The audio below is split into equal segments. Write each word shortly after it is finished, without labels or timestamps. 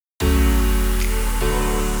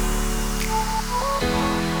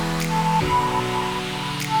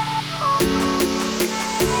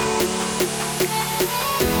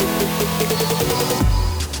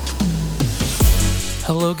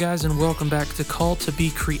Hello, guys, and welcome back to Call to Be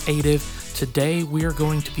Creative. Today, we are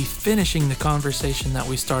going to be finishing the conversation that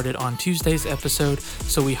we started on Tuesday's episode,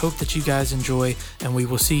 so we hope that you guys enjoy, and we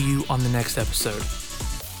will see you on the next episode.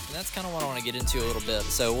 And that's kind of what I want to get into a little bit.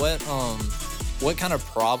 So what kind of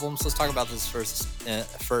problems, let's talk about this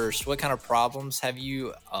first. What kind of problems have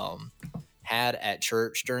you had at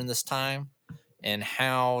church during this time? And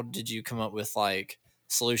how did you come up with like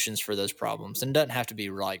solutions for those problems? And it doesn't have to be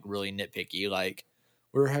like really nitpicky, like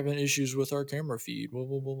we're having issues with our camera feed. Blah,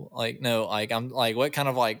 blah, blah. Like, no, like I'm like,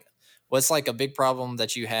 what's like a big problem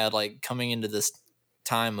that you had like coming into this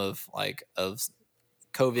time of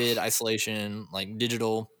COVID isolation, like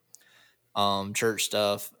digital church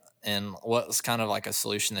stuff, and what was kind of like a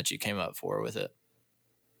solution that you came up for with it?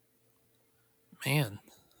 Man,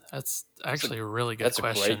 that's actually a really good question.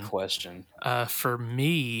 That's a great question. For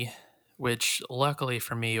me, which luckily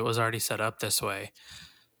for me, it was already set up this way.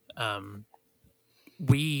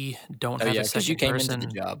 We don't have a second you came person. into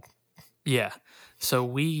the job. Yeah. So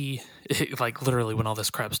we, like literally when all this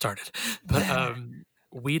crap started, but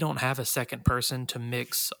we don't have a second person to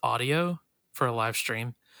mix audio for a live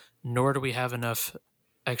stream, nor do we have enough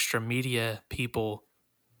extra media people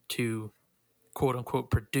to quote unquote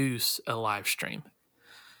produce a live stream.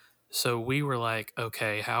 So we were like,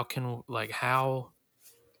 okay, how can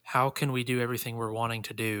we do everything we're wanting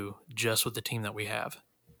to do just with the team that we have?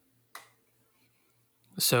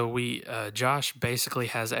 So we, Josh basically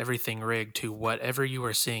has everything rigged to whatever you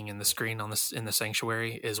are seeing in the screen in the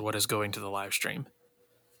sanctuary is what is going to the live stream.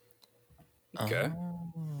 Okay.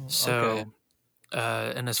 So,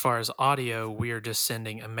 and as far as audio, we are just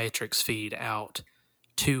sending a matrix feed out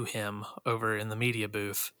to him over in the media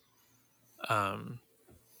booth.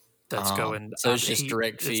 That's going. So it's just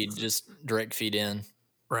direct feed in.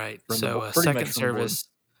 Right. So second service.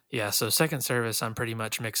 Yeah, so second service, I'm pretty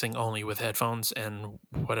much mixing only with headphones, and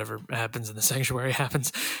whatever happens in the sanctuary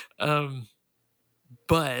happens.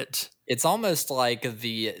 But it's almost like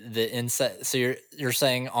the inside. So you're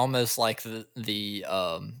saying almost like the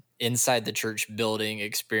inside the church building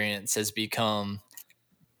experience has become,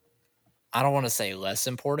 I don't want to say less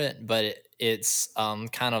important, but it's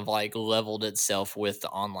kind of like leveled itself with the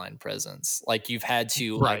online presence. Like you've had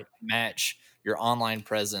to like match your online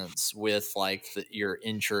presence with like your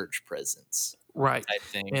in-church presence, right? Type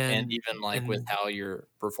thing, and even like with how your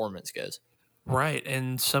performance goes, right?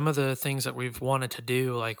 And some of the things that we've wanted to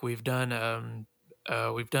do, like we've done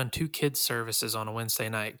 2 kids services on a Wednesday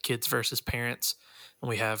night, kids versus parents, and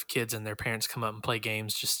we have kids and their parents come up and play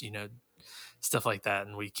games, just stuff like that,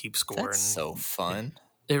 and we keep score. That's so fun.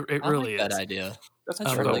 It really like is. That idea.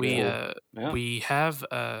 That's really cool.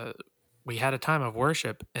 We had a time of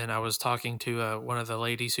worship, and I was talking to one of the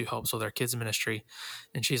ladies who helps with our kids ministry,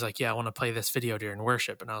 and she's like, "Yeah, I want to play this video during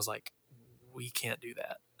worship," and I was like, "We can't do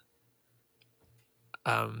that.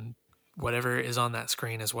 Whatever is on that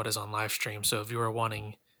screen is what is on live stream. So if you are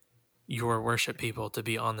wanting your worship people to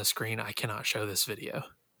be on the screen, I cannot show this video."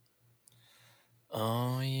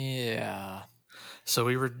 Oh yeah. So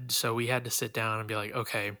we had to sit down and be like,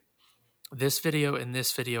 okay, this video and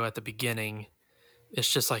this video at the beginning, it's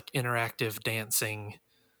just like interactive dancing,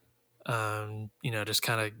 just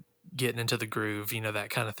kind of getting into the groove, that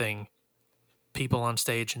kind of thing. People on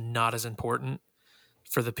stage, not as important.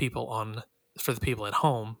 For the people at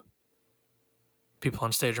home, people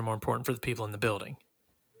on stage are more important for the people in the building.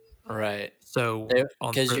 Right. So for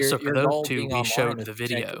those two, we showed the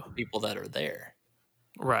video. The people that are there.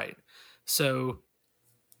 Right. So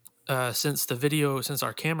since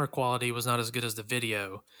our camera quality was not as good as the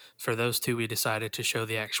video, for those two, we decided to show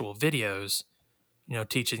the actual videos,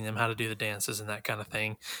 teaching them how to do the dances and that kind of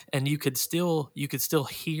thing. And you could still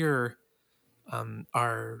hear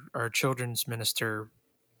our children's minister,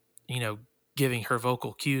 giving her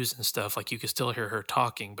vocal cues and stuff. Like you could still hear her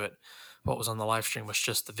talking, but what was on the live stream was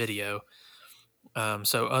just the video.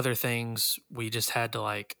 So other things, we just had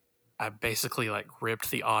to I basically ripped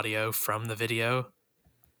the audio from the video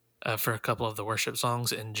for a couple of the worship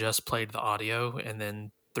songs and just played the audio and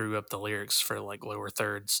then threw up the lyrics for lower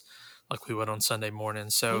thirds like we would on Sunday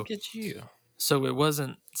morning. So look at you. So it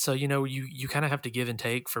wasn't, so, you kind of have to give and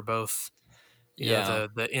take for both,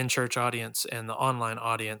 the in-church audience and the online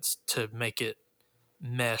audience to make it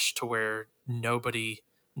mesh to where nobody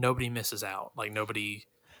misses out. Like nobody.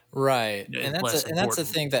 Right. And that's the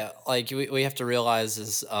thing that we have to realize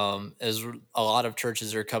is as a lot of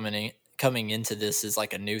churches are coming into this is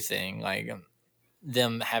like a new thing, like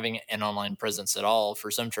them having an online presence at all.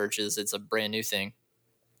 For some churches, it's a brand new thing.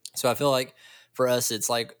 So I feel like for us, it's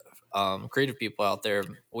like creative people out there,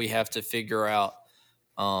 we have to figure out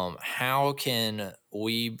how can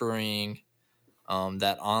we bring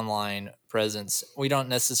that online presence. We don't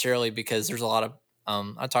necessarily, because there's a lot of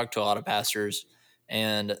I talk to a lot of pastors,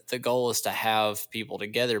 and the goal is to have people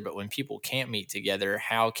together. But when people can't meet together,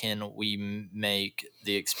 how can we make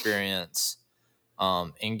the experience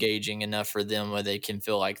engaging enough for them where they can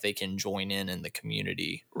feel like they can join in the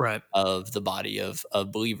community Right. of the body of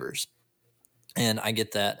believers? And I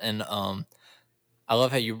get that, and I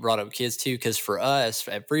love how you brought up kids too, because for us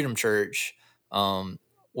at Freedom Church,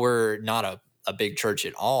 we're not a big church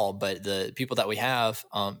at all, but the people that we have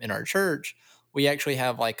in our church, we actually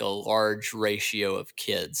have like a large ratio of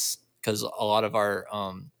kids, because a lot of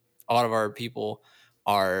our people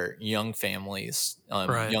are young families,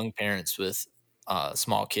 Right. young parents with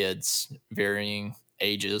small kids, varying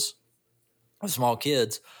ages of small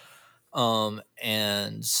kids,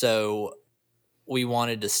 and so we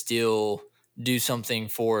wanted to still do something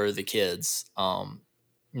for the kids,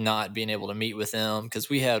 not being able to meet with them, because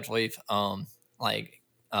we've like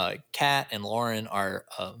Kat and Lauren, our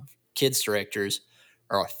kids directors,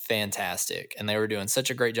 are fantastic, and they were doing such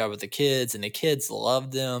a great job with the kids, and the kids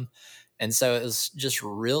loved them. And so it was just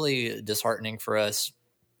really disheartening for us,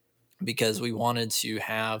 because we wanted to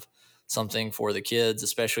have something for the kids,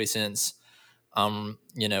 especially since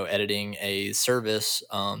editing a service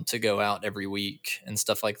to go out every week and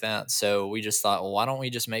stuff like that. So we just thought, well, why don't we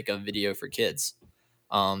just make a video for kids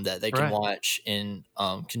that they can Right. watch in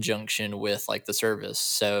conjunction with like the service?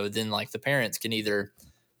 So then like the parents can either,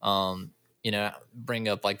 bring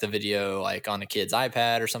up like the video like on a kid's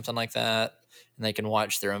iPad or something like that, and they can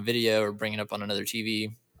watch their own video or bring it up on another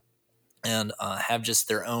TV, and have just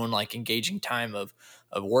their own like engaging time of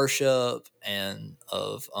worship and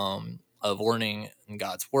of learning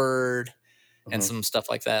God's word and some stuff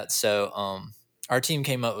like that. So our team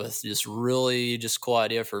came up with this really just cool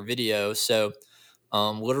idea for video. So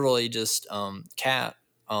literally just Kat,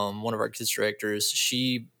 one of our kids directors,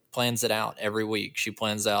 she plans it out every week. She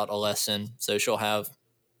plans out a lesson, so she'll have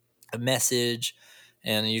a message,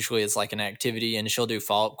 and usually it's like an activity, and she'll do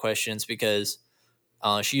follow-up questions, because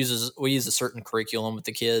we use a certain curriculum with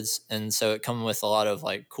the kids, and so it comes with a lot of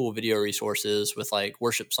like cool video resources with like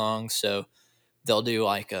worship songs. So they'll do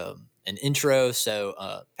like an intro.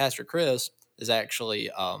 So Pastor Chris is actually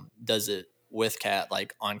does it with Kat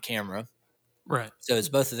like on camera. Right. So it's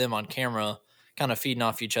both of them on camera, kind of feeding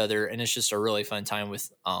off each other, and it's just a really fun time with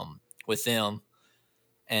them.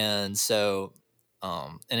 And so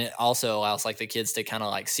and it also allows like the kids to kind of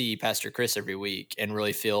like see Pastor Chris every week and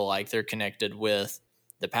really feel like they're connected with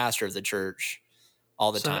the pastor of the church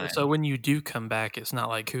all the So time. when you do come back, it's not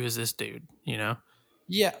like, who is this dude? Yeah,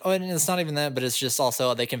 and it's not even that, but it's just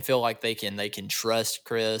also they can feel like they can trust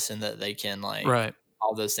Chris, and that they can like Right.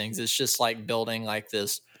 all those things. It's just like building like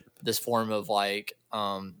this form of like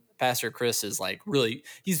Pastor Chris is like really,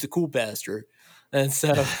 he's the cool pastor. And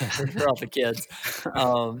so for all the kids,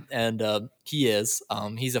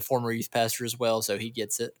 and he's a former youth pastor as well, so he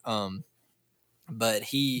gets it. But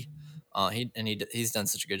he's done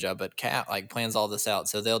such a good job. But Kat like plans all this out,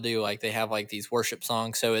 so they'll do like they have like these worship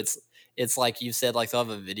songs. So it's like you said, like they'll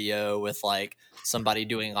have a video with like somebody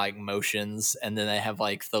doing like motions, and then they have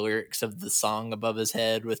like the lyrics of the song above his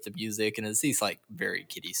head with the music, and it's these like very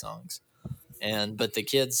kiddie songs. And but the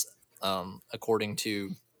kids, according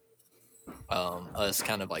to us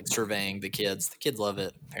kind of like surveying the kids love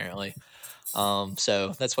it apparently.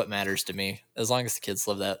 So that's what matters to me, as long as the kids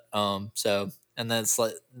love that. And then it's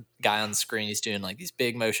like guy on the screen, he's doing like these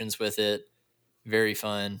big motions with it, very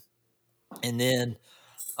fun. And then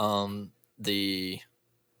the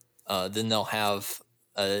then they'll have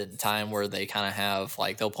a time where they kind of have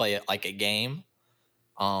like they'll play it like a game,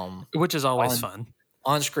 Which is always on fun.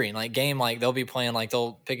 on screen, like game, like they'll be playing, like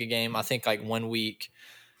they'll pick a game. I think like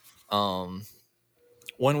um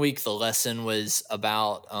one week the lesson was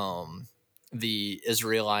about the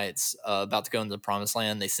Israelites about to go into the promised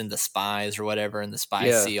land. They send the spies or whatever, and the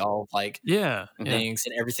spies see all like Yeah. Yeah. things,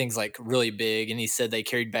 and everything's like really big. And he said they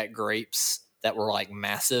carried back grapes that were like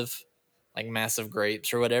massive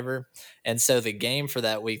grapes or whatever. And so the game for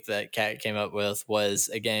that week that Kat came up with was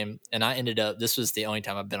a game, and this was the only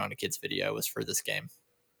time I've been on a kid's video was for this game.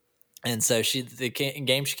 And so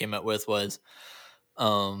game she came up with was,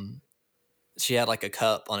 she had like a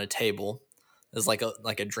cup on a table. It was like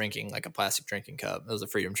a drinking, like a plastic drinking cup. It was a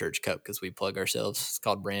Freedom Church cup, because we plug ourselves. It's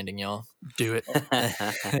called branding, y'all. Do it.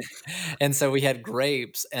 And so we had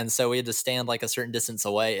grapes, and so we had to stand like a certain distance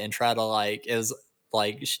away and try to like it was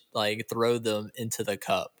like throw them into the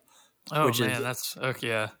cup, Oh which man, is that's okay.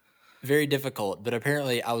 Yeah. very difficult. But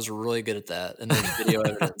apparently, I was really good at that, and there's video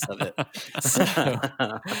evidence of it. So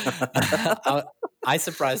I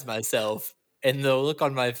surprised myself and the look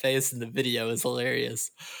on my face in the video is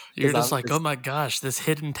hilarious You're because just I'm like, "Oh just my gosh, this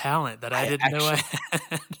hidden talent that I I didn't know I actually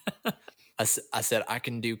had." I said I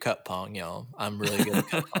can do cup pong, y'all. I'm really good at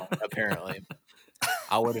cup pong. Apparently,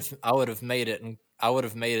 I would have made it, and I would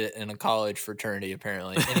have made it in a college fraternity.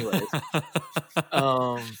 Apparently, anyways,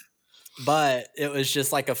 um, but it was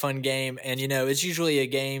just like a fun game, and it's usually a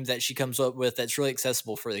game that she comes up with that's really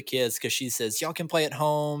accessible for the kids because she says y'all can play at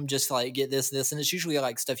home, just like get this, and it's usually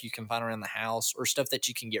like stuff you can find around the house or stuff that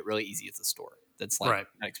you can get really easy at the store. That's like Right.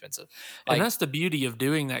 not expensive. And Like that's the beauty of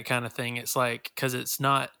doing that kind of thing. It's like because it's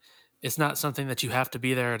not something that you have to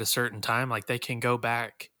be there at a certain time. Like they can go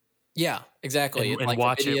back yeah, exactly. and Like the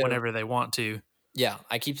watch it video. whenever they want to. Yeah,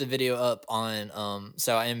 I keep the video up on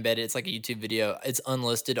so I embed it. It's like a YouTube video. It's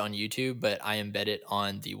unlisted on YouTube, but I embed it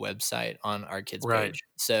on the website on our kids Right. page.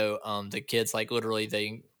 So the kids like literally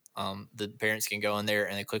the parents can go in there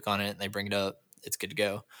and they click on it and they bring it up. It's good to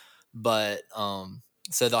go. But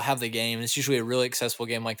so they'll have the game. It's usually a really accessible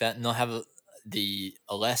game like that, and they'll have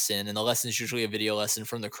a lesson, and the lesson is usually a video lesson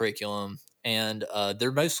from the curriculum, and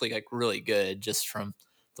they're mostly like really good just from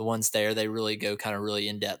the ones there. They really go kind of really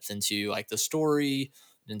in depth into like the story,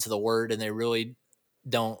 into the word, and they really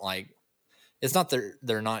don't like. It's not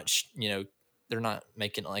they're not they're not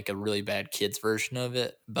making like a really bad kids version of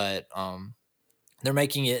it, but they're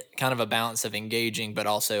making it kind of a balance of engaging but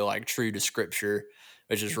also like true to scripture,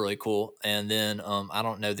 which is really cool. And then I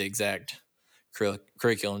don't know the exact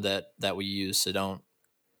curriculum that we use, so don't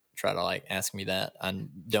try to like ask me that. I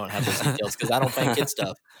don't have those details because I don't play kid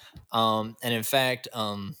stuff. And in fact,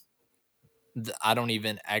 I don't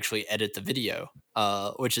even actually edit the video,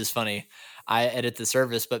 which is funny. I edit the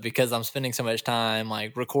service, but because I'm spending so much time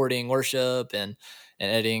like recording worship and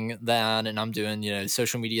editing that, and I'm doing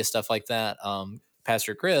social media stuff like that,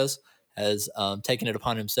 Pastor Chris has taken it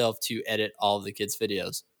upon himself to edit all of the kids'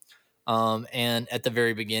 videos. And at the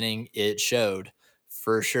very beginning, it showed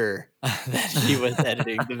for sure that he was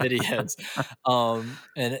editing the videos.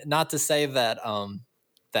 And not to say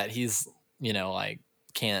that he's like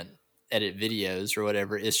can't edit videos or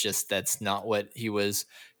whatever. It's just that's not what he was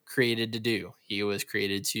created to do. He was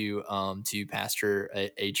created to pastor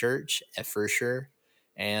a church for sure,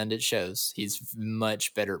 and it shows. He's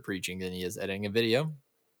much better at preaching than he is editing a video.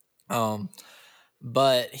 Um,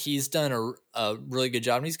 but he's done a really good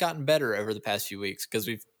job, and he's gotten better over the past few weeks because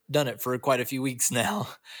we've done it for quite a few weeks now.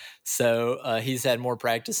 So he's had more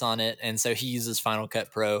practice on it, and so he uses Final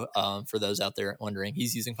Cut Pro. For those out there wondering,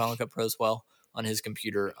 he's using Final Cut Pro as well on his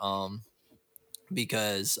computer.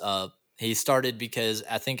 Because he started because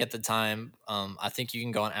I think at the time, I think you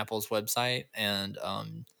can go on Apple's website and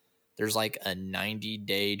there's like a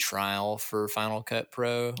 90-day trial for Final Cut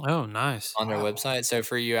Pro Oh, nice. on their website. So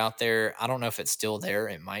for you out there, I don't know if it's still there.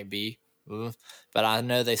 It might be. But I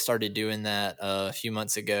know they started doing that a few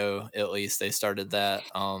months ago. At least they started that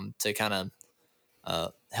to kind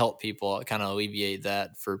of help people, kind of alleviate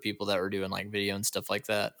that for people that were doing like video and stuff like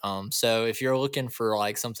that. So if you're looking for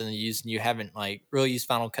like something to use and you haven't like really used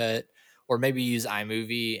Final Cut, or maybe use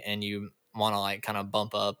iMovie and you want to like kind of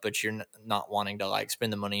bump up, but you're not wanting to like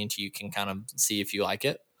spend the money until you can kind of see if you like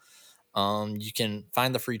it, you can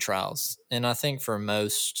find the free trials. And I think for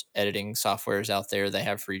most editing softwares out there, they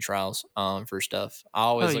have free trials for stuff. I Oh,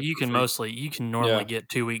 always look for free. you can normally get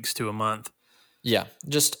 2 weeks to a month. Yeah,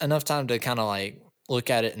 just enough time to kind of like look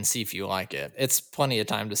at it and see if you like it. It's plenty of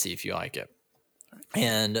time to see if you like it.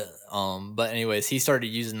 And but anyways, he started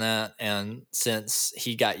using that, and since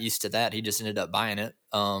he got used to that, he just ended up buying it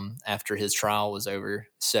after his trial was over.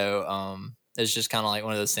 So it's just kind of like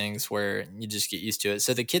one of those things where you just get used to it.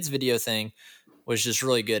 So the kids video thing was just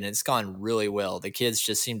really good, and it's gone really well. The kids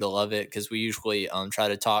just seem to love it because we usually try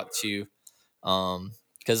to talk to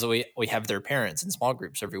because we have their parents in small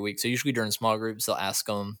groups every week. So usually during small groups, they'll ask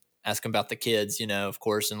them about the kids, of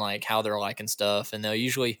course, and like how they're liking stuff, and they'll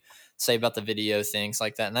usually say about the video, things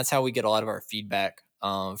like that. And that's how we get a lot of our feedback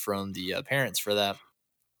from the parents for that.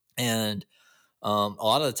 And a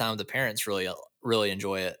lot of the time, the parents really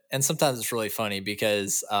enjoy it, and sometimes it's really funny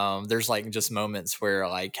because there's like just moments where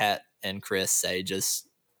like Kat and Chris say just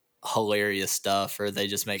hilarious stuff, or they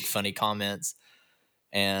just make funny comments,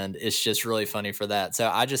 and it's just really funny for that. So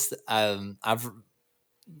I've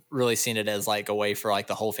really seen it as like a way for like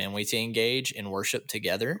the whole family to engage in worship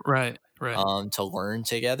together, Right. to learn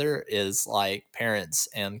together, is like parents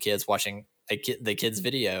and kids watching the kids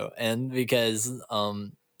video. And because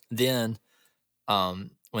then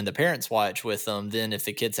when the parents watch with them, then if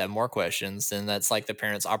the kids have more questions, then that's like the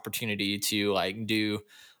parents' opportunity to like do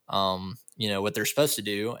what they're supposed to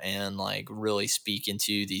do, and like really speak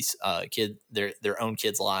into these their own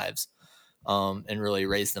kids' lives, and really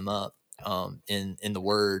raise them up. in the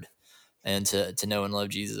Word, and to know and love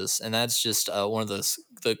Jesus. And that's just one of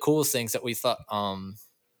the coolest things that we thought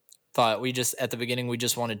we just at the beginning we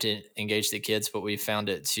just wanted to engage the kids, but we found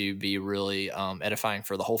it to be really edifying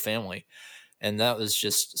for the whole family. And that was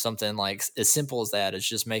just something like as simple as that. It's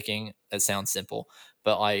just making it sound simple,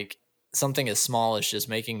 but like something as small as just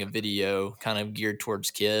making a video kind of geared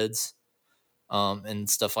towards kids, and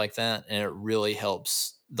stuff like that. And it really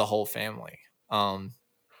helps the whole family,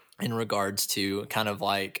 in regards to kind of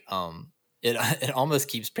like, it, it almost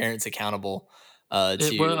keeps parents accountable, Well, I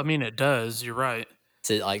to mean, it does. You're right.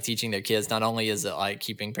 like teaching their kids. Not only is it like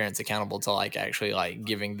keeping parents accountable to like actually like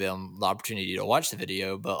giving them the opportunity to watch the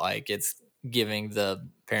video, but like it's giving the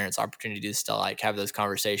parents opportunities to like have those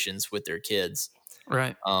conversations with their kids,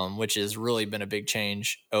 Right. which has really been a big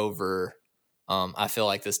change over. I feel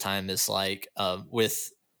like this time is like,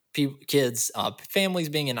 with kids, families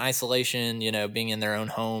being in isolation, being in their own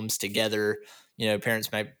homes together.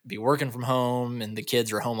 Parents might be working from home and the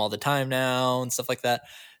kids are home all the time now and stuff like that.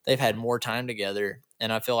 They've had more time together,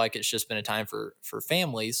 and I feel like it's just been a time for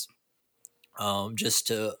families, just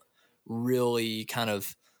to really kind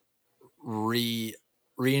of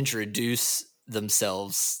reintroduce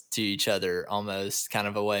themselves to each other, almost kind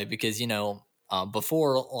of a way, because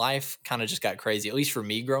before, life kind of just got crazy, at least for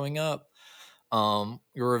me growing up.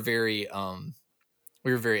 We were very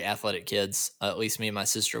athletic kids, at least me and my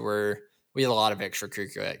sister were. We had a lot of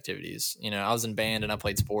extracurricular activities. I was in band and I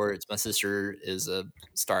played sports. My sister is a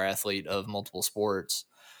star athlete of multiple sports,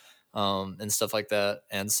 and stuff like that.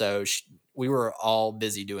 And so we were all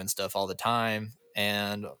busy doing stuff all the time.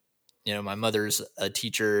 And, my mother's a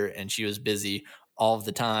teacher and she was busy all of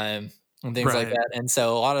the time and things like Right. that. And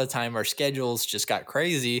so a lot of the time our schedules just got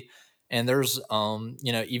crazy. And there's,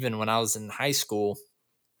 even when I was in high school,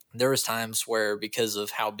 there was times where, because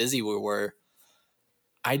of how busy we were,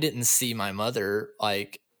 I didn't see my mother,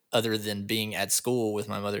 like, other than being at school with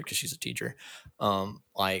my mother because she's a teacher.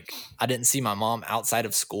 Like, I didn't see my mom outside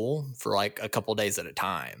of school for like a couple days at a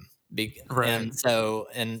time. Right.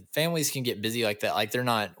 And families can get busy like that. Like, they're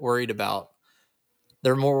more worried about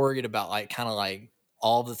like kind of like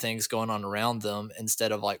all the things going on around them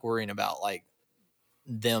instead of like worrying about like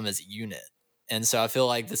them as a unit. And so I feel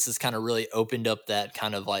like this has kind of really opened up that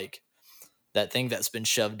kind of like that thing that's been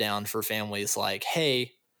shoved down for families, like,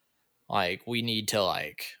 hey, like, we need to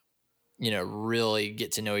like, really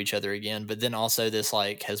get to know each other again. But then also this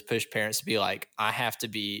like has pushed parents to be like, I have to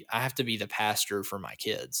be the pastor for my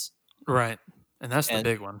kids. Right. And that's the And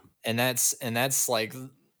big one. that's like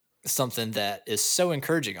something that is so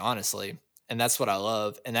encouraging, honestly. And that's what I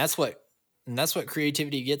love. And that's what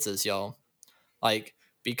creativity gets us, y'all. Like,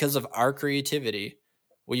 because of our creativity,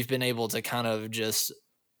 we've been able to kind of just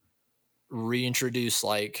reintroduce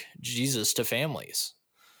like Jesus to families,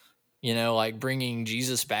 like bringing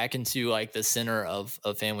Jesus back into like the center of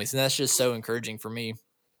families. And that's just so encouraging for me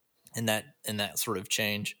in that sort of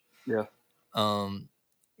change. Yeah. Um,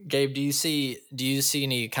 Gabe, do you see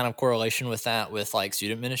any kind of correlation with that with like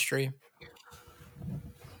student ministry?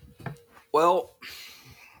 Well,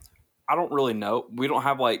 I don't really know. We don't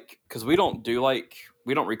have because we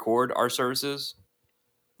don't record our services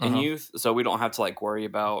in Uh-huh. youth, so we don't have to like worry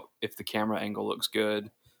about if the camera angle looks good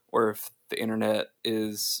or if the internet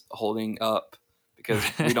is holding up, because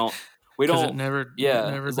we don't. We 'Cause it don't. never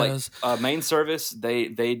It's like does. main service.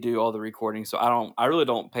 They do all the recording, so I really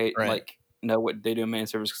don't Right. know what they do in main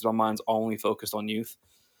service because my mind's only focused on youth.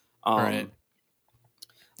 Right.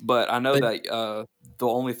 But I know But that the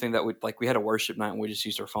only thing that we had a worship night and we just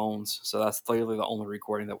used our phones, so that's literally the only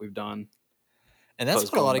recording that we've done. and that's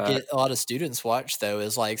Post what a lot going of back. a lot of students watch, though,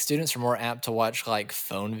 is like students are more apt to watch like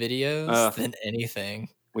phone videos than anything.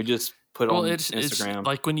 We just put Well, on it's Instagram.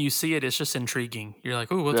 like when you see it, it's just intriguing. You're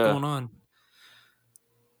like, oh, what's Yeah. going on?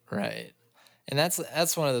 Right. And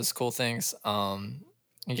that's one of those cool things. And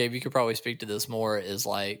Gabe, you could probably speak to this more, is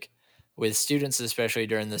like with students, especially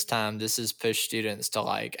during this time, this has pushed students to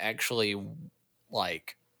like actually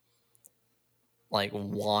like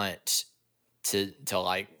want to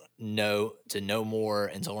like know more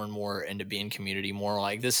and to learn more and to be in community more.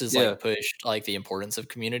 Like, this is Yeah. like pushed like the importance of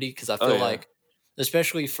community, because I Oh, feel yeah. like,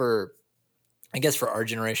 especially for, I guess, for our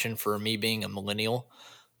generation, for me being a millennial,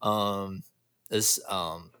 this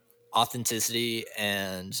authenticity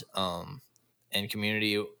and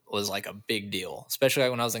community was like a big deal, especially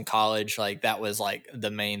like when I was in college. Like, that was like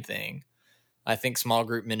the main thing. I think small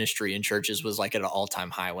group ministry in churches was like at an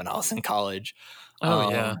all-time high when I was in college.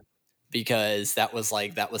 Oh, yeah. Because that was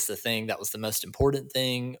the thing, that was the most important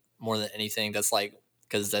thing more than anything. That's like,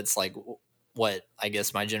 because that's like what I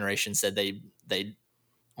guess my generation said they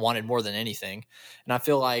wanted more than anything. And I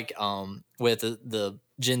feel like with the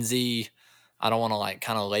Gen Z, I don't want to like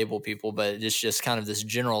kind of label people, but it's just kind of this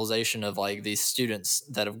generalization of like these students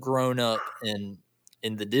that have grown up in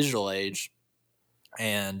the digital age,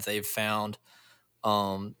 and they've found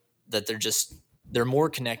that they're more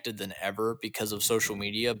connected than ever because of social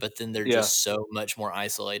media, but then they're Yeah. just so much more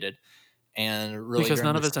isolated. And really because during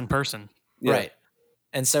none of this, it's in person. Yeah. right.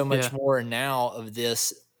 And so much Yeah. more now of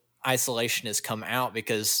this isolation has come out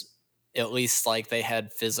because at least like they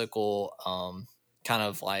had physical, kind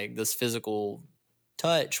of like this physical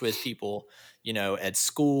touch with people, at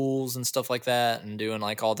schools and stuff like that, and doing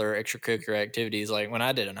like all their extracurricular activities. Like when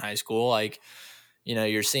I did in high school, like,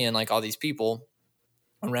 you're seeing like all these people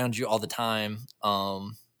around you all the time.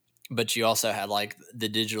 But you also had like the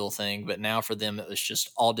digital thing, but now for them it was just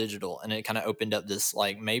all digital, and it kind of opened up this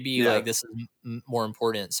like maybe Yeah. like this is more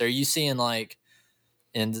important. So are you seeing like,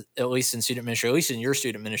 and at least in student ministry, at least in your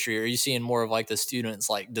student ministry, are you seeing more of like the students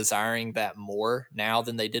like desiring that more now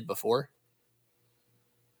than they did before?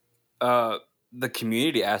 The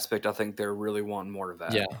community aspect, I think they're really wanting more of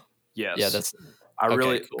that. Yeah. Yes. Yeah, that's I okay,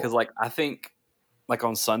 really, cool. because like I think like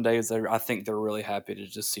on Sundays, I think they're really happy to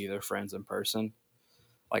just see their friends in person.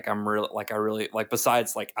 Like I really like,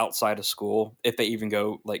 besides like outside of school, if they even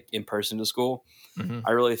go like in person to school, Mhm.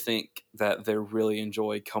 I really think that they really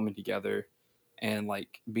enjoy coming together and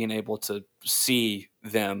like being able to see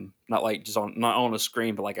them, not like just not on a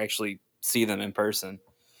screen, but like actually see them in person.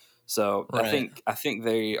 So Right. I think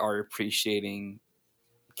they are appreciating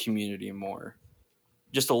community more,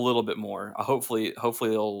 just a little bit more. Hopefully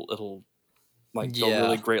it'll like they'll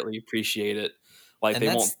really Yeah. greatly appreciate it. Like And they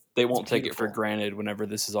that's won't take it for beautiful. granted whenever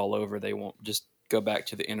this is all over. They won't just go back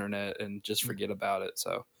to the internet and just forget about it.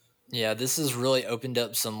 So Yeah, this has really opened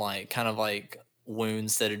up some like kind of like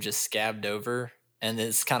wounds that are just scabbed over, and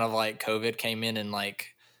it's kind of like COVID came in and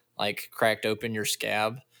like cracked open your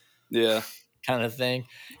scab yeah, kind of thing.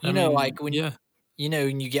 I mean, Like when yeah.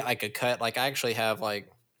 when you get like a cut, like I actually have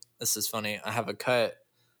like, this is funny. I have a cut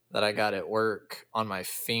that I got at work on my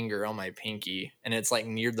finger, on my pinky, and it's like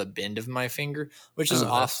near the bend of my finger, which is Oh,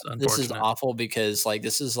 off. that's This is unfortunate. awful because like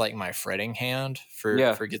this is like my fretting hand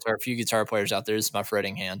yeah, for guitar. A few guitar players out there, this is my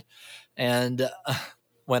fretting hand, and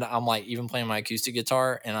when I'm like even playing my acoustic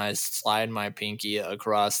guitar and I slide my pinky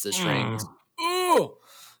across the strings, ooh,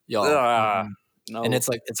 y'all. ah, no, And it's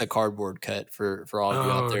like it's a cardboard cut for all of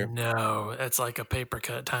you out Oh there. no, it's like a paper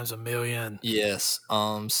cut times a million. Yes.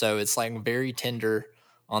 So it's like very tender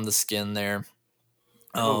on the skin there.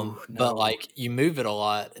 oh But no, like you move it a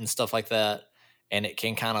lot and stuff like that, and it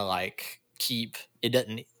can kind of like it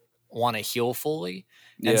doesn't want to heal fully.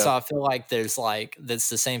 And so yeah, I feel like there's like that's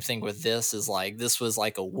the same thing with this, is like this was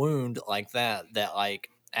like a wound like that like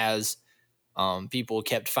as people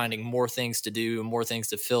kept finding more things to do and more things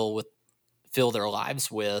to fill their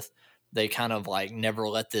lives with, they kind of like never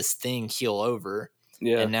let this thing heal over.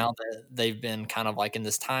 yeah, And now that they've been kind of like in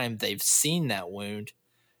this time, they've seen that wound,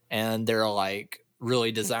 and they're like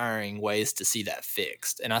really desiring ways to see that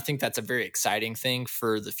fixed. And I think that's a very exciting thing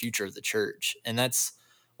for the future of the church. And that's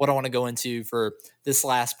what I want to go into for this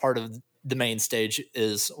last part of the main stage,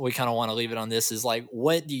 is we kind of want to leave it on this, is like,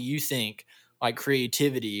 what do you think like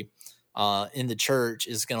creativity in the church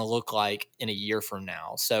is going to look like in a year from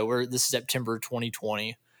now? So this is September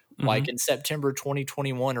 2020, like Mhm. in September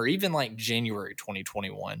 2021, or even like January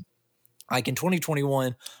 2021, like in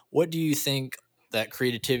 2021, what do you think that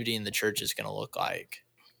creativity in the church is going to look like?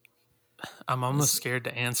 I'm almost scared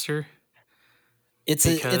to answer It's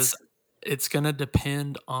because it's going to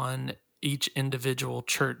depend on each individual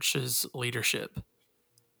church's leadership.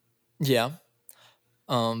 yeah.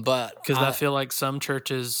 But Because I feel like some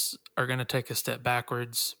churches are going to take a step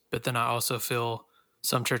backwards, but then I also feel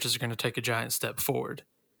some churches are going to take a giant step forward.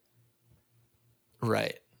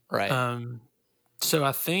 right. So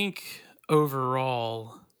I think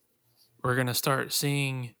overall, we're going to start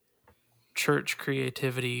seeing church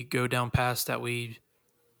creativity go down paths that we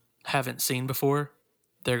haven't seen before.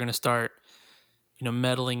 They're going to start,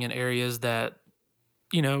 meddling in areas that,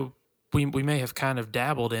 we may have kind of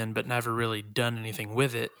dabbled in, but never really done anything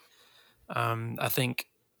with it. I think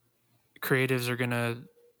creatives are going to,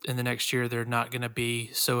 in the next year, they're not going to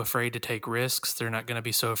be so afraid to take risks. They're not going to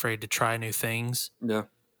be so afraid to try new things. yeah,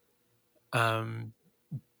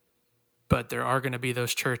 But there are going to be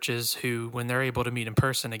those churches who, when they're able to meet in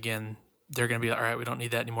person again, they're going to be like, all right, we don't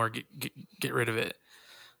need that anymore. Get rid of it.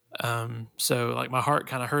 So like my heart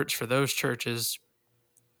kind of hurts for those churches,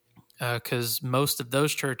 because most of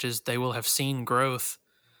those churches, they will have seen growth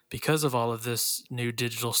because of all of this new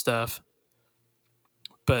digital stuff,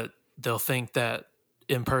 but they'll think that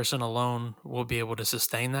in person alone will be able to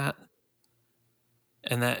sustain that.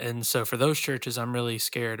 And so for those churches, I'm really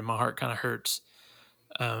scared and my heart kind of hurts.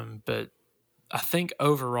 But I think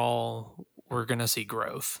overall we're going to see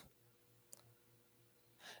growth.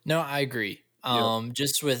 No, I agree. Yep.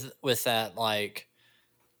 Just with that, like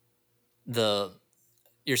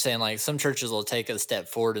you're saying like some churches will take a step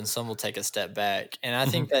forward and some will take a step back, and I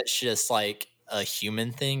think that's just like a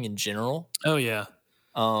human thing in general. Oh yeah.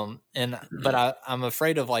 But I'm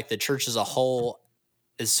afraid of like the church as a whole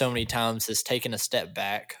is so many times has taken a step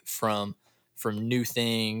back from new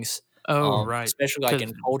things, Oh right. especially like 'Cause,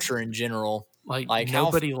 in culture in general. like How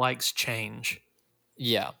nobody likes change.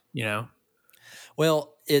 yeah. You know.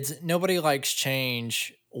 Well, it's nobody likes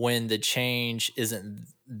change when the change isn't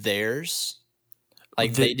theirs.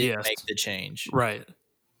 Like they didn't Yes. make the change. Right.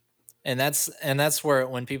 And that's where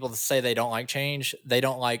when people say they don't like change, they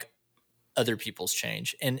don't like other people's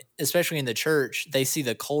change. And especially in the church, they see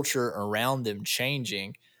the culture around them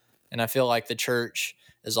changing. And I feel like the church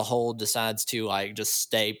as a whole decides to like just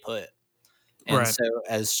stay put. And Right. so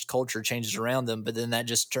as culture changes around them, but then that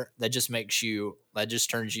just turns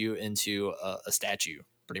you into a statue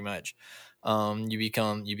pretty much. You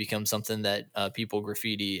become something that people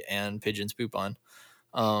graffiti and pigeons poop on.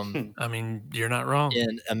 I mean, you're not wrong.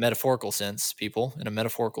 In a metaphorical sense,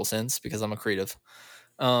 because I'm a creative.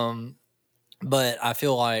 But I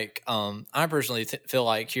feel like I personally feel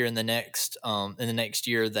like here in the next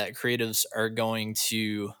year that creatives are going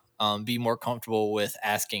to be more comfortable with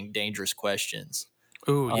asking dangerous questions.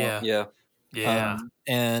 Oh yeah. Yeah. Yeah.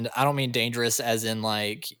 And I don't mean dangerous as in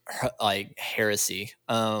like heresy.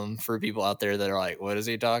 For people out there that are like, what is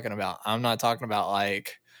he talking about? I'm not talking about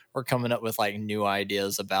like we're coming up with like new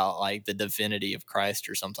ideas about like the divinity of Christ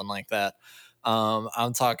or something like that.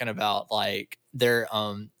 I'm talking about like they're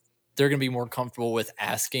going to be more comfortable with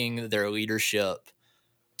asking their leadership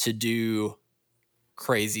to do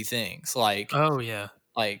crazy things like Oh yeah.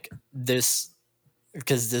 this,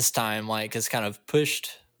 because this time like has kind of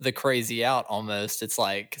pushed the crazy out almost. It's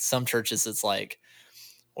like some churches it's like,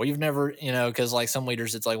 well, you've never, because like some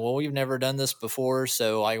leaders it's like, well, we've never done this before,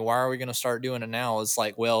 so like why are we going to start doing it now? It's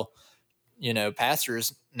like, well,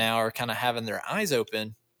 pastors now are kind of having their eyes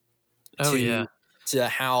open Oh yeah. to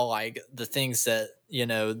how like the things that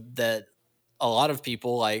that a lot of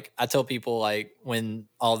people, like I tell people like when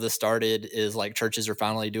all this started is like churches are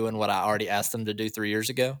finally doing what I already asked them to do 3 years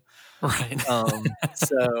ago. Right.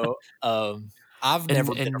 So I've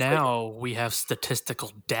never been and afraid of, now we have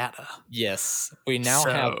statistical data. yes, we now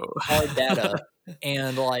have hard data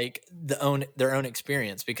and like their own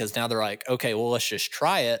experience, because now they're like, okay, well, let's just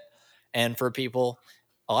try it. And for people,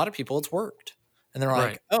 a lot of people, it's worked, and they're like,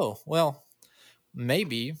 Right. oh, well,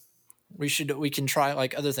 maybe we can try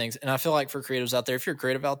like other things. And I feel like for creatives out there, if you're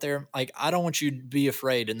creative out there, like I don't want you to be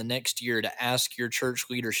afraid in the next year to ask your church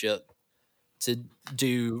leadership to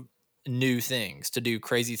do new things, to do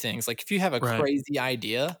crazy things. Like if you have a Right. crazy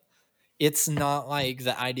idea, it's not like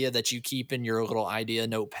the idea that you keep in your little idea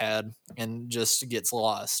notepad and just gets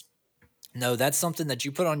lost. No, that's something that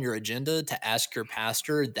you put on your agenda to ask your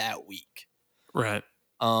pastor that week. Right.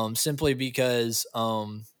 Simply because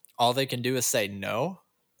all they can do is say no.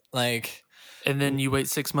 Like, And then you wait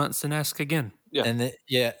 6 months and ask again. Yeah. and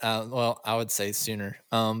well, I would say sooner.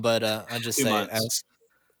 But I just 2 say months. as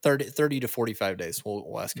 30 to 45 days.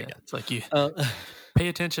 We'll ask Yeah. again. It's like you Uh, pay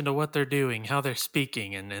attention to what they're doing, how they're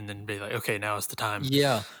speaking, and then be like, okay, now is the time.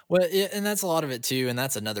 Yeah. Well, and that's a lot of it too. And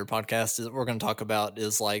that's another podcast that we're going to talk about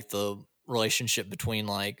is like the relationship between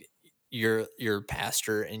like your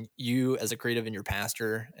pastor and you as a creative and your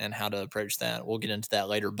pastor and how to approach that. We'll get into that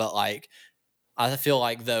later. But like, I feel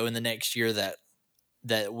like though in the next year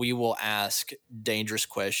that we will ask dangerous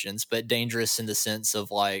questions, but dangerous in the sense of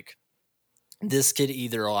like, this could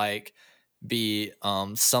either like be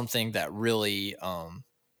something that really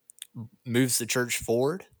moves the church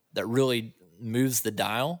forward, that really moves the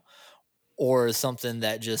dial, or something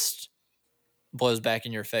that just blows back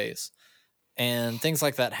in your face. And things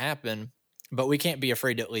like that happen, but we can't be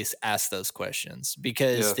afraid to at least ask those questions,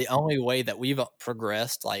 because Yeah. the only way that we've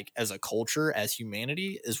progressed like as a culture, as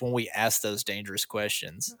humanity, is when we ask those dangerous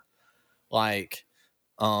questions. Like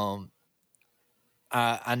I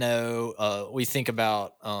know we think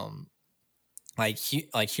about like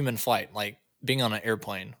human flight, like being on an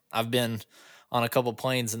airplane. I've been on a couple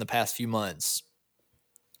planes in the past few months,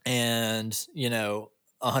 and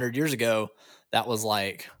 100 years ago, that was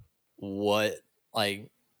like what, like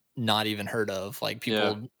not even heard of. Like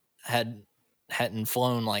people hadn't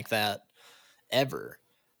flown like that ever.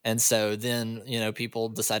 And so then, people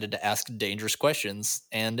decided to ask dangerous questions,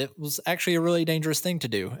 and it was actually a really dangerous thing to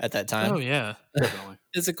do at that Oh time. yeah, Definitely.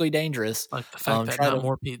 Physically dangerous. like the fact that Try not to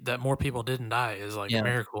more that more people didn't die is like a Yeah.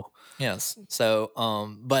 miracle. Yes. So,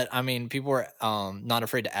 but I mean, people were not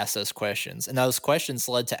afraid to ask those questions, and those questions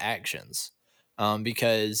led to actions,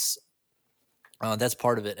 because that's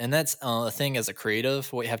part of it. And that's a thing as a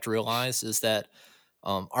creative. What you have to realize is that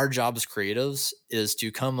our job as creatives is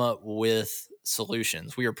to come up with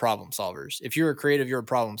solutions. We are problem solvers. If you're a creative, you're a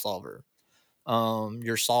problem solver.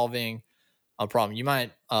 You're solving a problem. You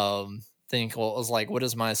might think, well, it was like, what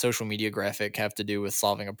does my social media graphic have to do with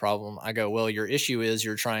solving a problem? I go, well, your issue is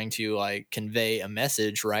you're trying to like convey a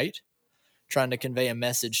message, right? Trying to convey a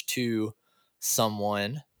message to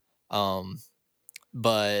someone,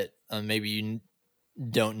 but maybe you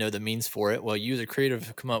don't know the means for it. Well, you as a creative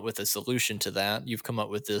have come up with a solution to that. You've come up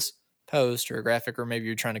with this post or a graphic, or maybe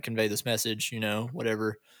you're trying to convey this message,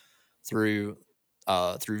 whatever, through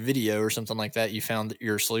through video or something like that. You found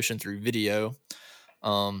your solution through video.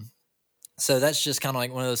 So that's just kind of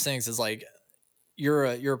like one of those things is like you're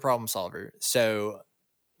a problem solver. So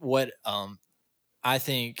what I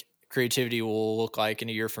think creativity will look like in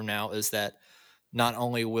a year from now is that not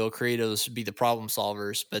only will creatives be the problem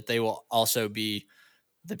solvers, but they will also be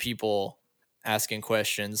the people asking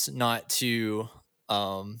questions,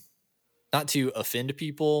 um not to offend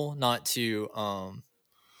people, not to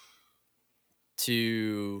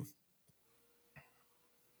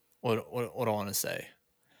what do I want to say?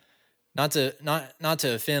 Not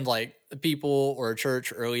to offend like people or a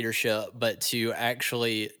church or leadership, but to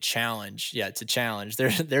actually challenge. Yeah, to challenge.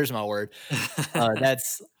 There's my word.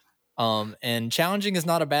 That's and challenging is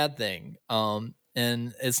not a bad thing.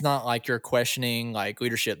 And it's not like you're questioning like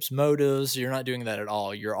leadership's motives. You're not doing that at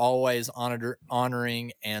all. You're always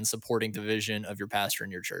honoring and supporting the vision of your pastor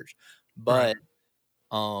and your church. Right.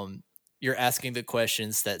 But um you're asking the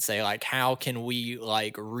questions that say like, how can we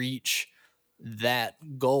like reach that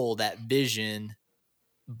goal, that vision,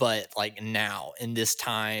 but like now in this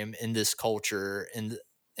time, in this culture,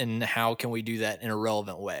 and how can we do that in a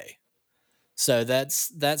relevant way? So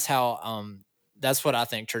that's how that's what I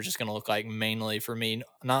think church is going to look like mainly for me.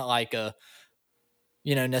 Not like a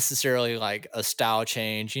necessarily like a style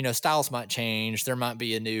change. Styles might change. There might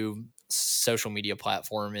be a new social media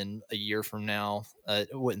platform in a year from now. It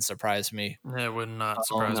wouldn't surprise me. It would not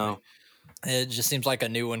surprise me. No. It just seems like a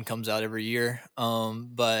new one comes out every year.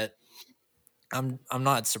 But I'm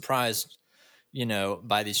not surprised,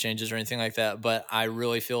 by these changes or anything like that. But I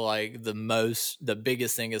really feel like the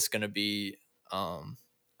biggest thing is going to be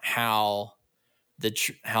how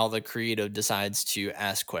how the creative decides to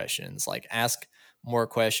ask questions, like ask more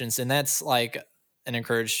questions. And that's like an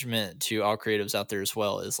encouragement to all creatives out there as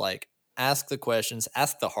well, is like ask the questions,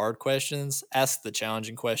 ask the hard questions, ask the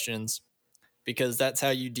challenging questions, because that's how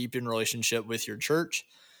you deepen relationship with your church,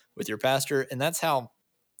 with your pastor, and that's how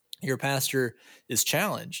your pastor is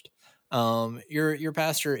challenged. Your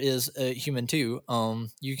pastor is a human too.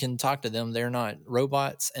 You can talk to them. They're not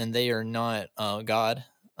robots, and they are not God.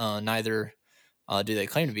 Neither do they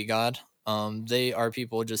claim to be God. They are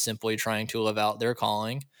people just simply trying to live out their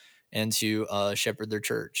calling and to shepherd their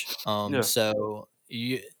church. Yeah. So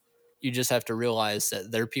you just have to realize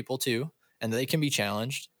that they're people too, and that they can be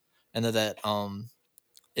challenged, and that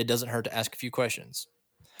it doesn't hurt to ask a few questions.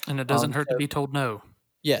 And it doesn't hurt to So be told no.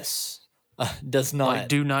 yes, does not. Like,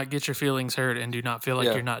 do not get your feelings hurt and do not feel like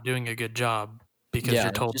Yeah. you're not doing a good job because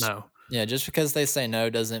you're told no. Yeah, just because they say no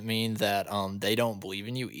doesn't mean that they don't believe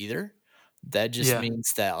in you either. That just Yeah.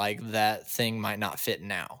 means that like that thing might not fit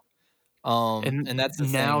now. And that's the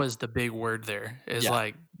now thing. is the big word there. Is Yeah.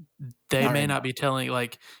 like they Not may right not now. be telling,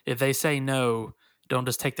 like, if they say no, don't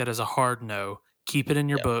just take that as a hard no. Keep it in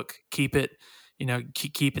your Yeah. book. Keep it,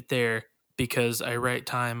 keep it there, because a right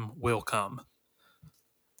time will come.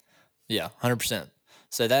 Yeah, 100%.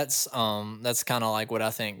 So that's kind of like what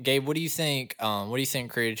I think. Gabe, what do you think? What do you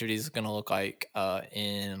think creativity is going to look like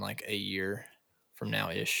in like a year from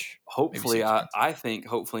now ish? Hopefully, 6 months. I think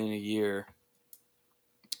hopefully in a year,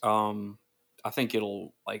 I think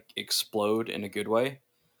it'll like explode in a good way.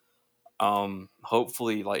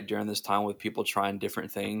 Hopefully, like during this time with people trying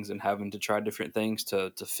different things and having to try different things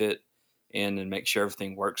to fit in and make sure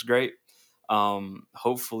everything works great.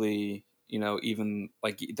 Hopefully, even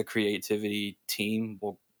like the creativity team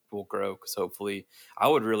will grow, because hopefully I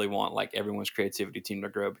would really want like everyone's creativity team to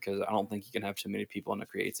grow, because I don't think you can have too many people on a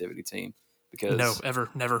creativity team, because No, ever,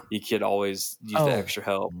 never. you could always use the extra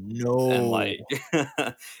help No. and like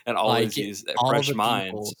and always Like, use all fresh the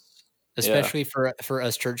minds. people, especially for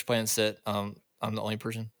us church plants that I'm the only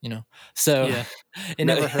person, so Yeah. it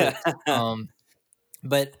never hurts.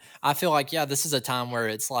 But I feel like, yeah, this is a time where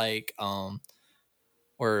it's like,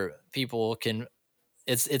 where people can,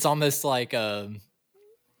 it's almost like,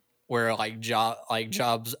 where like job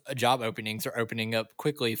openings are opening up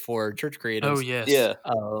quickly for church Oh creatives. yes. Yeah,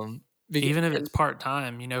 Even if it's part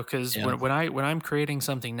time, because Yeah. when I'm creating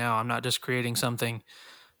something now, I'm not just creating something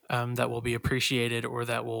that will be appreciated or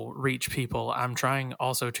that will reach people. I'm trying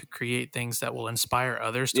also to create things that will inspire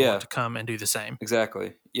others to Yeah. want to come and do the same.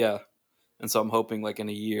 exactly. Yeah, and so I'm hoping like in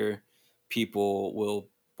a year, people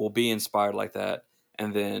will be inspired like that,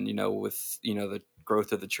 and then with the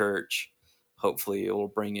growth of the church, hopefully it will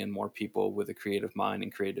bring in more people with a creative mind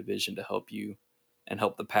and creative vision to help you and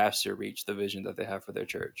help the pastor reach the vision that they have for their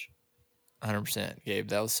church. 100%, Gabe.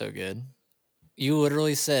 That was so good. You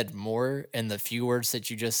literally said more in the few words that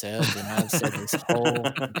you just said than I've said this whole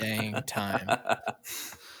dang time.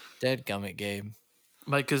 Dadgummit, Gabe.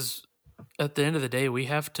 Like, because at the end of the day, we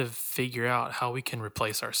have to figure out how we can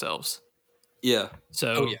replace ourselves. Yeah,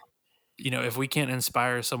 So, Oh, yeah. If we can't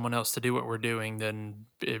inspire someone else to do what we're doing, then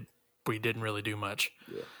we didn't really do much.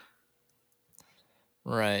 yeah,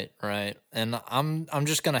 Right. And I'm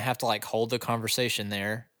just gonna have to like hold the conversation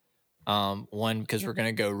there. One, because we're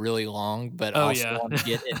gonna go really long, but Oh, also yeah. want to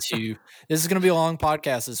get into this is gonna be a long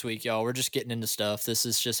podcast this week, y'all. We're just getting into stuff. This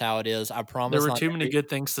is just how it is. I promise. There were not too to many be- good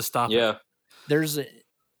things to stop yeah. it.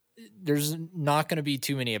 There's not going to be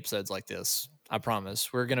too many episodes like this. I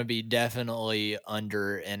promise. We're going to be definitely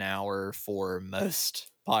under an hour for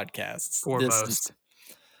most podcasts. For most.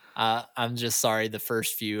 I'm just sorry. The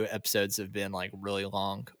first few episodes have been like really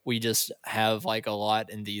long. We just have like a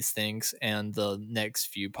lot in these things, and the next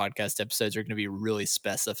few podcast episodes are going to be really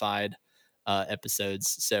specified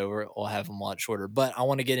episodes. So we'll have them a lot shorter. But I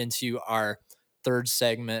want to get into our third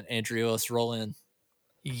segment. Andrew, let's roll in.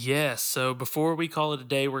 Yes. So before we call it a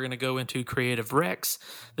day, we're going to go into Creative Recs.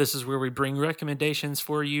 This is where we bring recommendations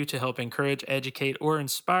for you to help encourage, educate, or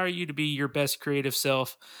inspire you to be your best creative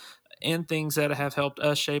self and things that have helped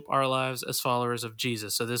us shape our lives as followers of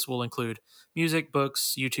Jesus. So this will include music,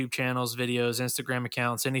 books, YouTube channels, videos, Instagram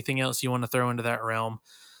accounts, anything else you want to throw into that realm.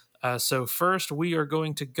 So first, we are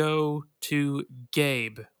going to go to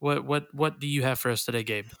Gabe. What do you have for us today,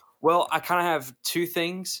 Gabe? Well, I kind of have two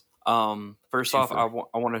things. First off, Super.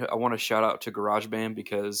 I want to shout out to GarageBand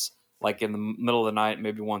because, like in the middle of the night,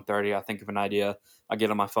 maybe 1:30, I think of an idea. I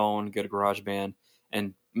get on my phone, go to GarageBand,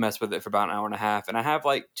 and mess with it for about an hour and a half. And I have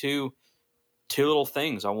like two little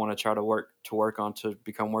things I want to try to work on to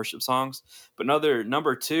become worship songs. But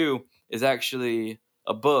number two is actually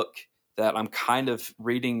a book that I'm kind of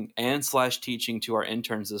reading and / teaching to our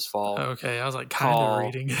interns this fall. Okay, I was like kind of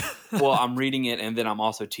reading. Well, I'm reading it and then I'm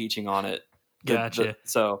also teaching on it. Gotcha.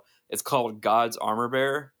 So it's called God's Armor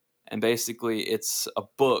Bearer, and basically it's a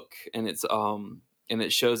book, and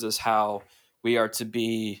it shows us how we are to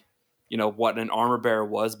be, what an armor bearer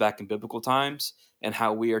was back in biblical times, and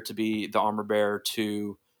how we are to be the armor bearer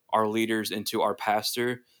to our leaders and to our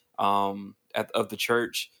pastor of the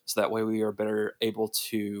church, so that way we are better able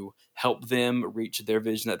to help them reach their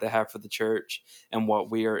vision that they have for the church, and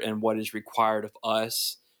what is required of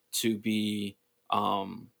us to be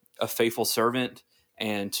a faithful servant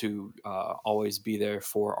and to always be there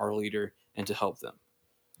for our leader and to help them.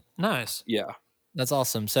 Nice. Yeah. That's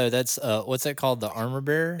awesome. So that's what's that called? The Armor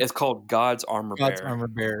Bearer? It's called God's Armor Bearer. God's Armor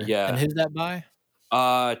Bearer. Yeah. And who's that by?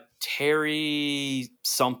 Terry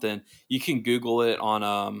something. You can Google it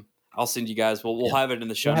on I'll send you guys. We'll have it in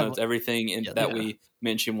the show notes. Everything that we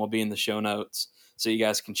mentioned will be in the show notes, so you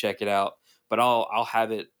guys can check it out. But I'll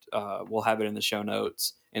have it. We'll have it in the show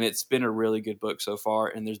notes, and it's been a really good book so far,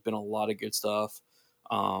 and there's been a lot of good stuff.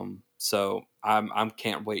 So I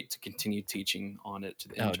can't wait to continue teaching on it to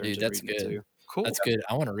the interns. Oh, dude, that's good. Too. Cool. That's good.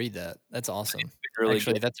 I want to read that. That's awesome. Really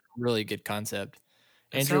Actually, good. that's a really good concept.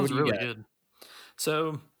 It Andrew, what sounds do you really got? good.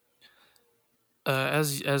 So,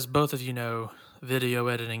 as both of you know, video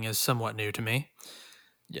editing is somewhat new to me.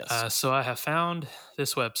 Yes. So I have found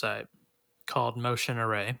this website called Motion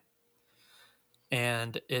Array,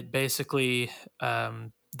 and it basically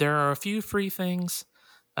there are a few free things,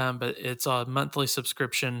 but it's a monthly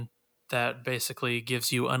subscription that basically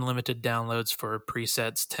gives you unlimited downloads for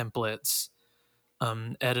presets, templates,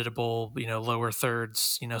 editable, lower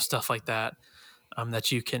thirds, stuff like that,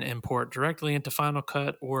 that you can import directly into Final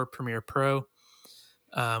Cut or Premiere Pro,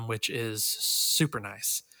 which is super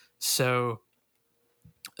nice. So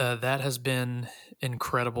that has been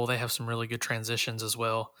incredible. They have some really good transitions as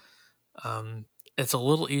well. It's a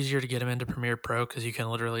little easier to get them into Premiere Pro because you can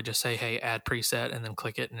literally just say, hey, add preset, and then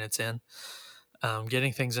click it and it's in.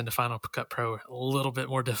 Getting things into Final Cut Pro a little bit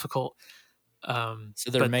more difficult.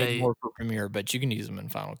 So they're made more for Premiere, but you can use them in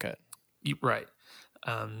Final Cut. Right.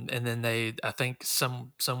 And then I think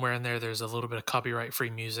somewhere in there's a little bit of copyright free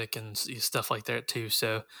music and stuff like that too.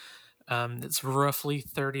 So it's roughly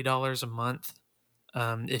 $30 a month.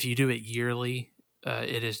 If you do it yearly,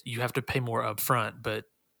 you have to pay more upfront, but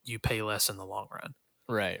you pay less in the long run.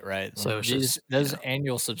 Right. So it's just Those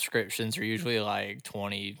annual subscriptions are usually like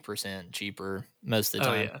 20% cheaper most of the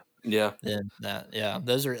oh time. yeah. Yeah. Than that. Yeah,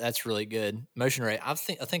 that's really good. Motion Array. I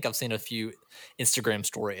think I've seen a few Instagram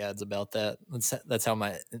story ads about that. That's how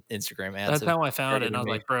my Instagram ads That's have how I found it, and created I was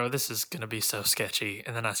me. like, "Bro, this is gonna be so sketchy."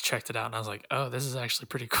 And then I checked it out, and I was like, "Oh, this is actually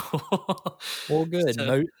pretty cool." Well, good.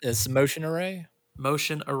 So, It's Motion Array.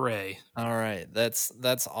 Motion Array, All right, that's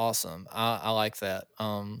awesome. I like that.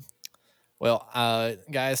 Well,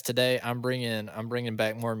 guys, today I'm bringing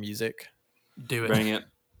back more music. do it. Bring it.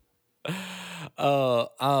 uh,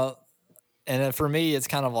 uh, and for me, it's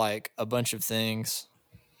kind of like a bunch of things.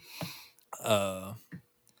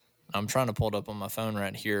 I'm trying to pull it up on my phone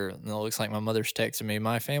right here, and it looks like my mother's texting me.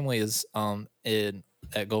 My family is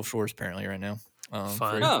at Gulf Shores apparently right now.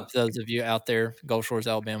 Fun. For those of you out there, Gulf Shores,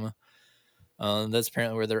 Alabama, that's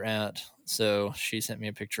apparently where they're at. So she sent me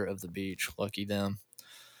a picture of the beach. Lucky them.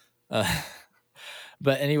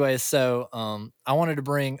 But anyway, so I wanted to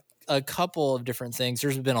bring a couple of different things.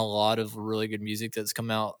 There's been a lot of really good music that's come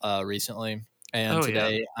out recently. And Oh,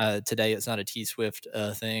 yeah. today it's not a T Swift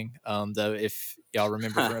thing. Though if y'all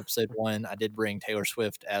remember from episode 1, I did bring Taylor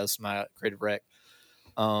Swift as my creative rec,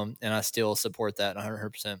 and I still support that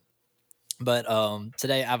 100%. But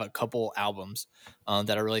today I have a couple albums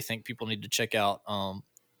that I really think people need to check out,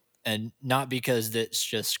 and not because it's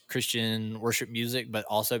just Christian worship music, but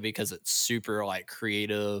also because it's super like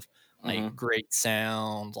creative, like great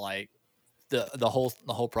sound, like the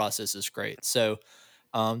whole process is great. So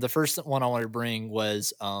the first one I wanted to bring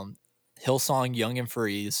was Hillsong Young and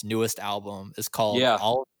Free's newest album. Is called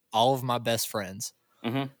All of My Best Friends.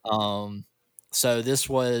 So this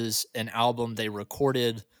was an album they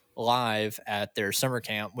recorded live at their summer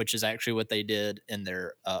camp, which is actually what they did in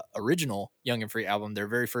their original Young and Free album, their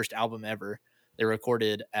very first album ever. They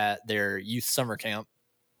recorded at their youth summer camp.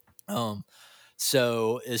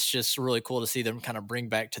 So it's just really cool to see them kind of bring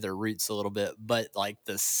back to their roots a little bit. But like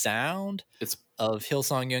the sound of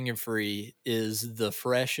Hillsong Young and Free is the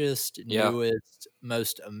freshest, newest,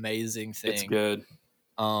 most amazing thing. It's good.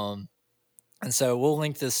 And so we'll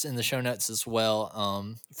link this in the show notes as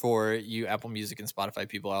well for you Apple Music and Spotify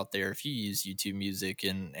people out there. If you use YouTube Music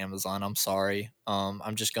and Amazon, I'm sorry.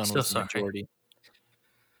 I'm just going with the majority.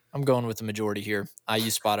 I'm going with the majority here. I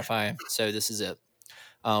use Spotify, so this is it.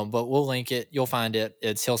 But we'll link it. You'll find it.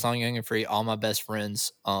 It's Hillsong Young and Free, All My Best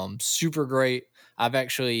Friends. Super great. I've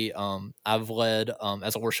actually I've led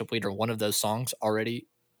as a worship leader one of those songs already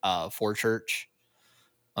for church.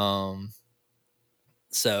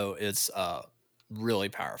 So it's really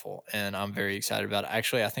powerful, and I'm very excited about it.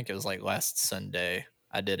 Actually, I think it was like last Sunday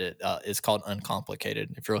I did it. It's called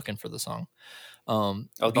Uncomplicated. If you're looking for the song, I was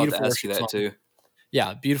about to ask you that too.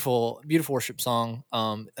 Yeah, beautiful worship song.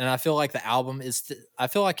 And I feel like the album I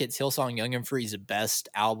feel like it's Hillsong Young and Free's best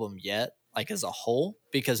album yet, like as a whole,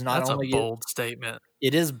 because that's a bold statement.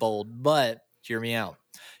 It is bold, but hear me out.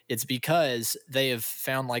 It's because they have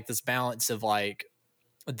found like this balance of like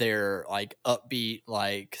their like upbeat,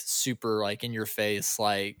 like super like in your face,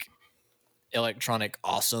 like electronic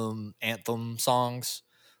awesome anthem songs,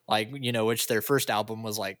 like, you know, which their first album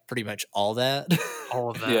was like pretty much all that.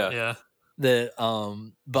 All of that, yeah.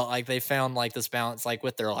 But like they found like this balance, like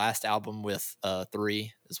with their last album with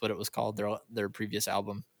 3 is what it was called, their previous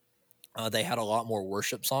album. They had a lot more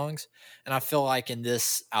worship songs, and I feel like in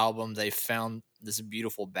this album they found this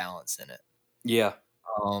beautiful balance in it. Yeah.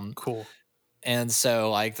 Cool. And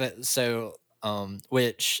so like that, so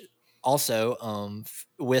which also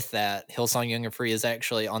with that, Hillsong Young and Free is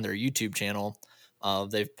actually on their YouTube channel.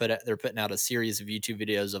 They're putting out a series of YouTube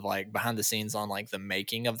videos of like behind the scenes on like the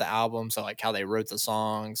making of the album, so like how they wrote the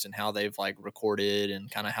songs and how they've like recorded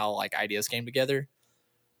and kind of how like ideas came together.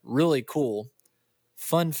 Really cool.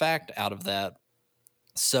 Fun fact out of that.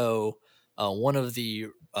 So one of the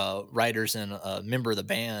writers and a member of the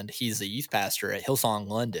band, he's the youth pastor at Hillsong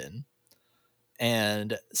London.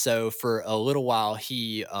 And so for a little while,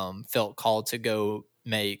 he felt called to go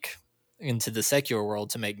make into the secular world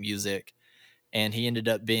to make music. And he ended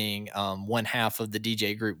up being one half of the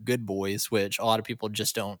DJ group Good Boys, which a lot of people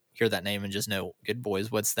just don't hear that name and just know Good Boys.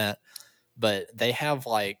 What's that? But they have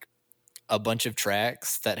like a bunch of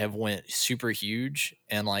tracks that have went super huge.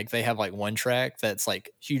 And like they have like one track that's like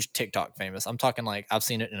huge TikTok famous. I'm talking like I've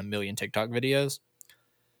seen it in a million TikTok videos.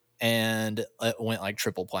 And it went like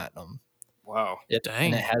triple platinum. Wow.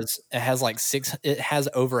 Dang. And it has like it has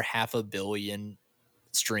over 500 million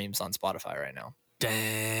streams on Spotify right now. Dang.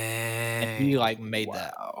 And he like made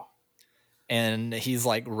that. Wow. And he's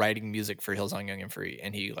like writing music for Hillsong Young and Free,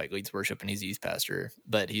 and he like leads worship, and he's a youth pastor,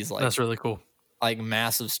 but he's like, That's really cool. like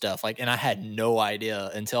massive stuff. Like, and I had no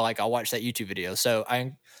idea until like I watched that YouTube video. So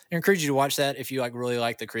I encourage you to watch that if you like really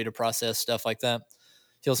like the creative process, stuff like that.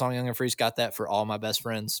 Hillsong Young and Free's got that for all my best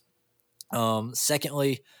friends.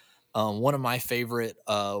 Secondly, one of my favorite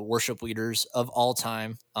worship leaders of all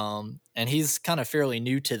time, and he's kind of fairly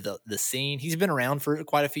new to the scene. He's been around for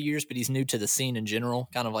quite a few years, but he's new to the scene in general,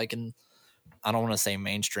 kind of like in, I don't want to say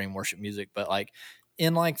mainstream worship music, but like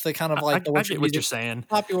in like the kind of like the I worship get what music, you're saying.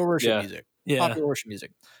 popular worship Yeah. music, Yeah. popular worship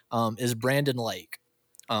music, is Brandon Lake.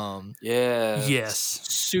 Yeah. Yes.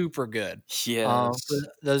 Super good. Yes. For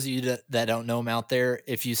those of you that don't know him out there,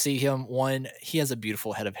 if you see him, one, he has a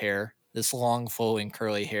beautiful head of hair, this long, flowing,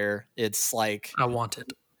 curly hair. It's like, I want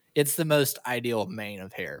it. it's the most ideal mane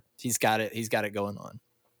of hair. He's got it going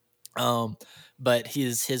on. But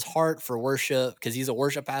his heart for worship, because he's a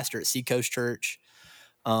worship pastor at Seacoast Church.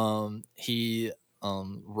 He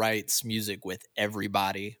writes music with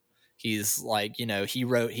everybody. He's like,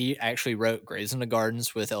 he actually wrote Graves in the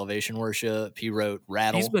Gardens with Elevation Worship. He wrote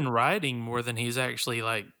Rattle. He's been writing more than he's actually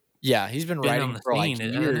like. Yeah, he's been been on writing the for like scene,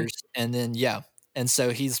 hasn't he? years. And then, and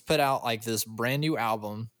so he's put out like this brand new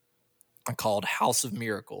album called House of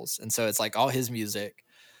Miracles. And so it's like all his music,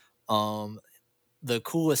 the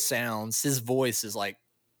coolest sounds. His voice is like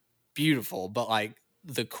beautiful, but like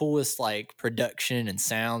the coolest like production and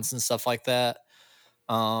sounds and stuff like that.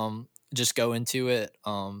 Just go into it.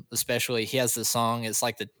 Especially he has the song, it's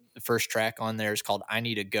like the first track on there is called I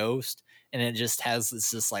Need a Ghost, and it just has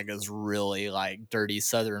this really like dirty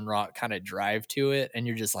southern rock kind of drive to it, and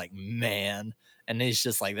you're just like, man. And it's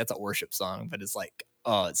just like, that's a worship song, but it's like,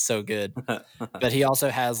 oh, it's so good. But he also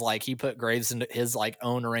has like, he put Graves into his like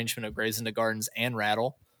own arrangement of Graves into Gardens and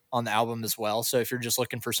Rattle on the album as well. So if you're just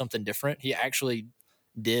looking for something different, he actually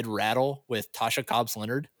did Rattle with Tasha Cobbs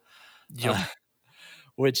Leonard. Yep.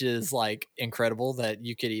 Which is like incredible that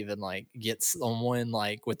you could even like get someone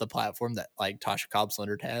like with the platform that like Tasha Cobbs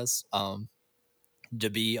Leonard has to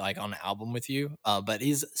be like on the album with you. But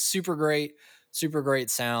he's super great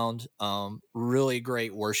sound, really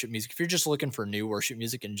great worship music. If you're just looking for new worship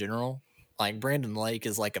music in general, like Brandon Lake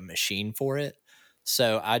is like a machine for it.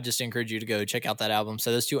 So I just encourage you to go check out that album.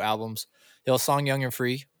 So those two albums, Hillsong Young and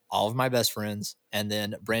Free, All of My Best Friends, and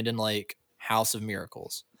then Brandon Lake, House of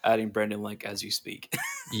Miracles. Adding Brandon Lake as you speak.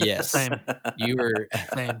 Yes. Same. You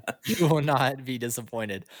will not be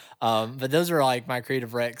disappointed. But those are like my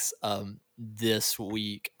creative recs this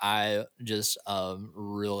week. I just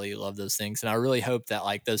really love those things, and I really hope that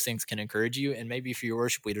like those things can encourage you, and maybe for your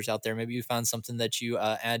worship leaders out there, maybe you find something that you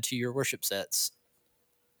add to your worship sets.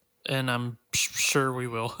 And I'm sure we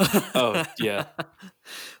will. Oh, yeah.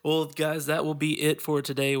 Well, guys, that will be it for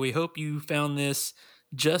today. We hope you found this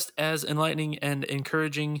just as enlightening and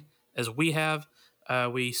encouraging as we have.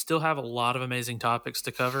 We still have a lot of amazing topics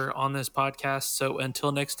to cover on this podcast. So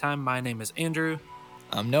until next time, my name is Andrew.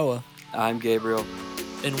 I'm Noah. I'm Gabriel.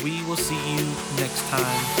 And we will see you next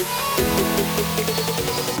time.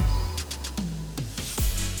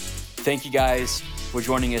 Thank you guys for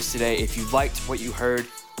joining us today. If you liked what you heard,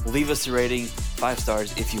 leave us a rating, 5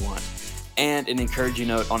 stars if you want, and an encouraging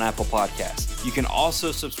note on Apple Podcasts. You can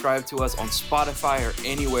also subscribe to us on Spotify or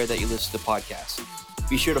anywhere that you listen to podcasts.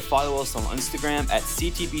 Be sure to follow us on Instagram at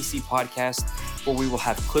CTBC Podcast, where we will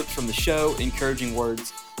have clips from the show, encouraging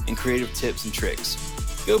words, and creative tips and tricks.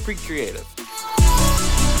 Go pre-creative.